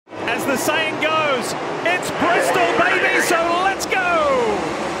the saying goes, it's Bristol, baby, so let's go!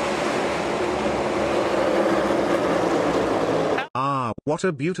 Ah, what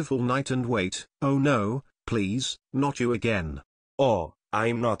a beautiful night, and wait, oh no, please, not you again. Oh,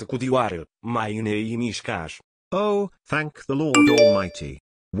 I'm not Kudiwara, my name is Cash. Oh, thank the Lord Almighty.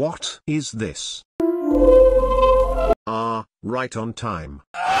 What is this? Ah, right on time.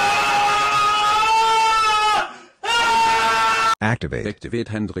 Activate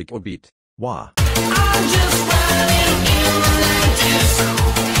Hendrik Orbit. Wah. I'm just running in the 90s.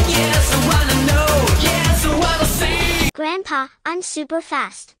 Yes, I wanna know. Yes, I wanna see. Grandpa, I'm super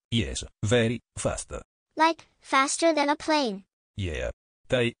fast. Yes, very fast. Like, faster than a plane. Yeah.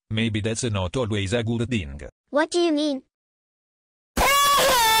 Maybe that's not always a good thing. What do you mean?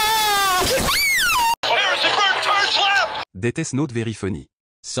 That is not very funny.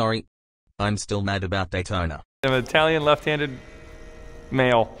 Sorry. I'm still mad about Daytona. I'm an Italian left-handed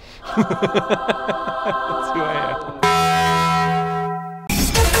male. That's who I am.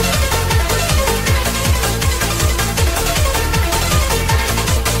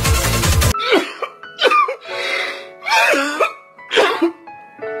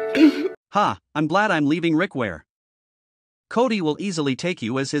 Ha, I'm glad I'm leaving Rickware. Cody will easily take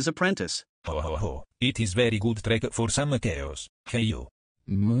you as his apprentice. Ho ho ho, it is very good track for some chaos. Hey you.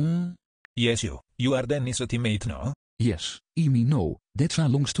 Yes you are Dennis' teammate no? Yes, me no, that's a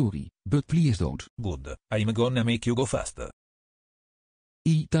long story, but please don't. Good, I'm gonna make you go faster.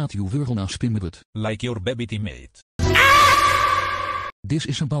 I thought you were gonna spin with. Like your baby teammate. This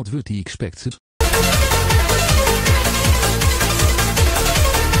is about what he expected.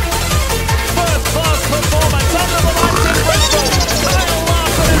 First-class performance under the lights in Bristol. Kyle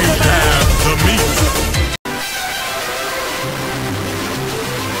Larson is the man. The meat.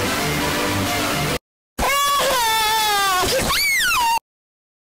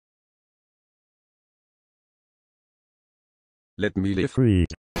 Let me live. Free.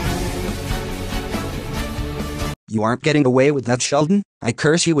 You aren't getting away with that, Sheldon. I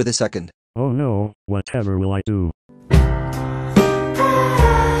curse you with a second. Oh no, whatever will I do?